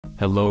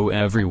Hello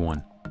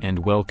everyone, and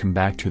welcome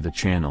back to the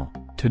channel.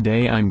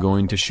 Today I'm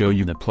going to show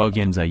you the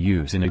plugins I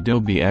use in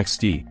Adobe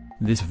XD.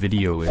 This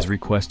video is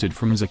requested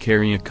from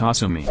Zakaria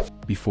Kasumi.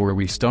 Before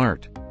we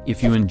start,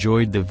 if you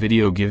enjoyed the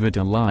video, give it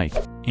a like,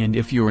 and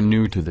if you're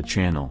new to the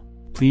channel,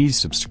 please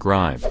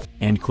subscribe,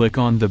 and click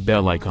on the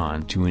bell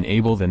icon to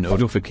enable the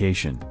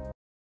notification.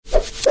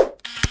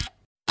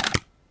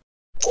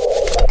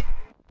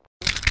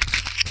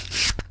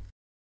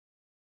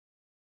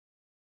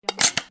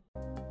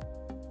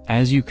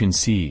 As you can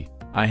see,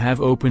 I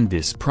have opened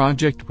this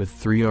project with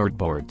 3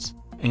 artboards,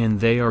 and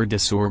they are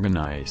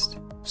disorganized.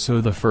 So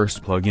the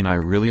first plugin I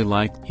really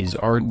like is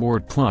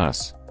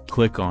ArtboardPlus.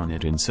 Click on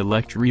it and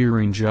select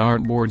Rearrange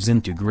Artboards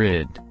into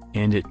Grid,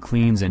 and it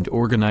cleans and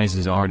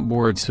organizes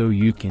artboards so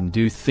you can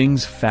do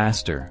things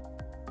faster.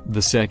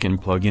 The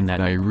second plugin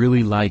that I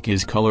really like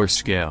is Color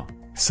Scale.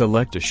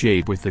 Select a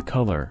shape with the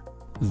color,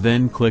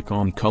 then click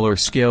on Color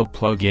Scale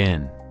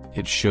plugin.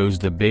 It shows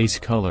the base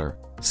color,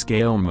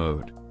 scale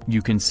mode.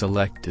 You can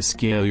select to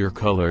scale your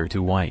color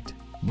to white,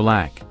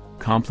 black,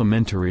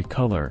 complementary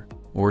color,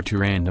 or to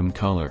random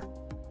color.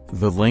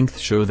 The length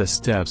shows the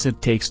steps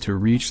it takes to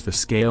reach the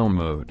scale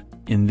mode.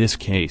 In this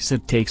case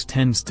it takes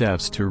 10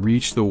 steps to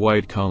reach the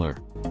white color.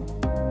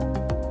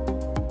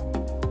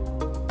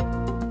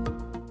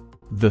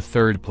 The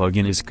third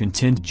plugin is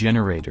Content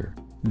Generator.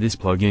 This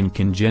plugin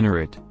can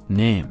generate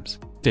names,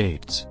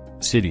 dates,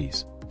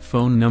 cities,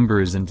 phone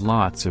numbers and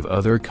lots of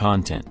other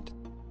content.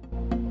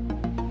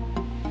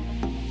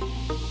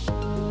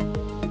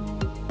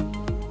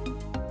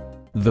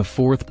 The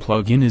fourth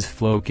plugin is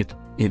FlowKit.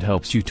 It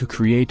helps you to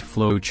create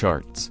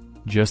flowcharts.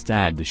 Just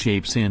add the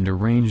shapes and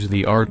arrange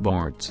the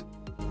artboards.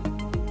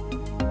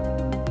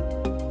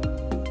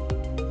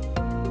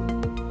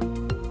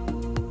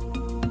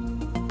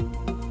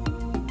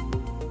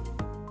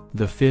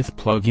 The fifth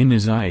plugin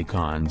is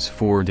Icons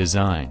for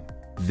Design.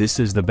 This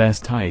is the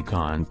best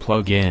icon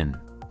plugin,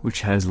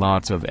 which has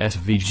lots of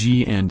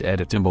SVG and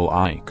editable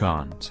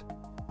icons.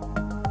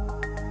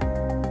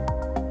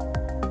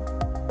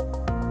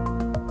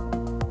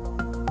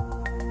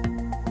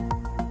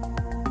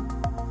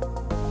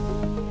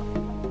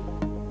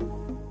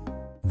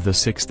 The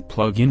sixth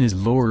plugin is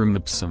Lorem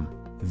Ipsum.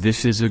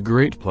 This is a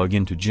great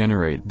plugin to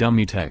generate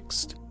dummy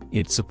text.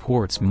 It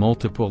supports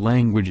multiple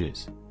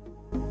languages.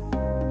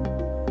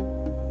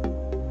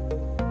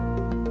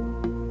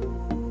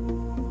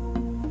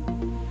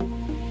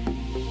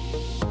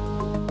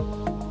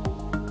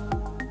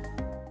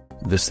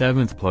 The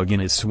seventh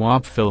plugin is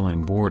Swap Fill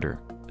and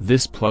Border.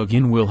 This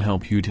plugin will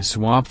help you to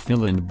swap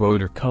fill and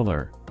border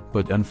color,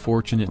 but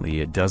unfortunately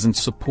it doesn't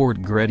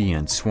support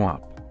gradient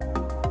swap.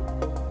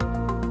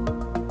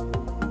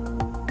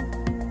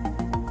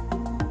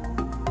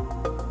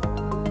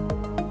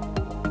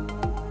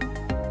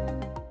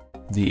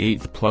 The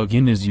eighth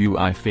plugin is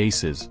UI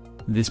Faces.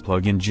 This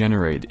plugin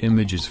generates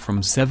images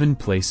from 7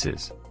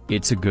 places.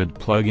 It's a good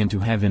plugin to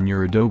have in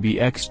your Adobe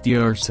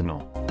XD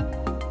arsenal.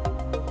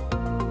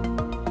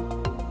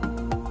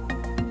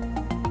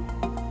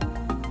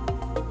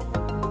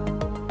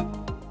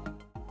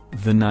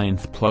 The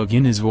ninth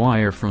plugin is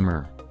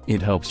Wireframer.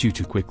 It helps you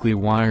to quickly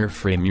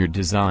wireframe your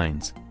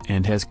designs,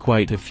 and has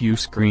quite a few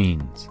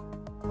screens.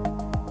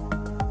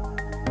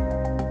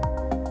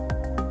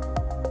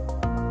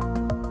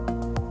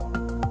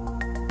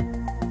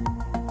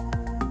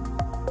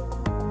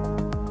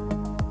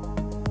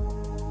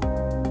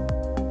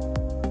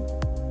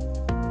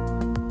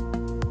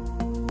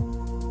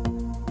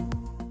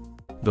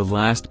 The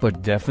last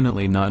but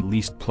definitely not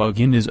least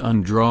plugin is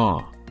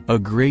unDraw, a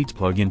great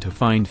plugin to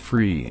find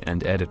free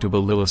and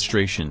editable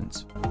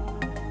illustrations.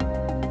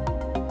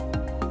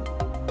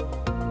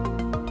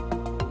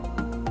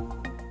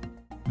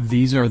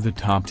 These are the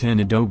top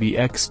 10 Adobe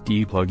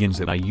XD plugins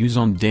that I use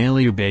on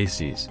daily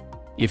basis.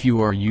 If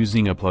you are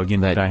using a plugin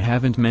that I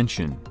haven't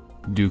mentioned,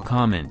 do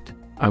comment.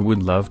 I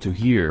would love to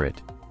hear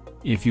it.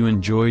 If you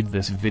enjoyed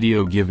this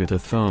video, give it a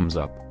thumbs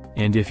up,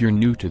 and if you're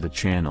new to the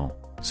channel,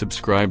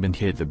 subscribe and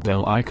hit the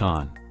bell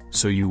icon,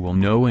 so you will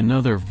know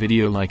another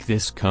video like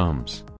this comes.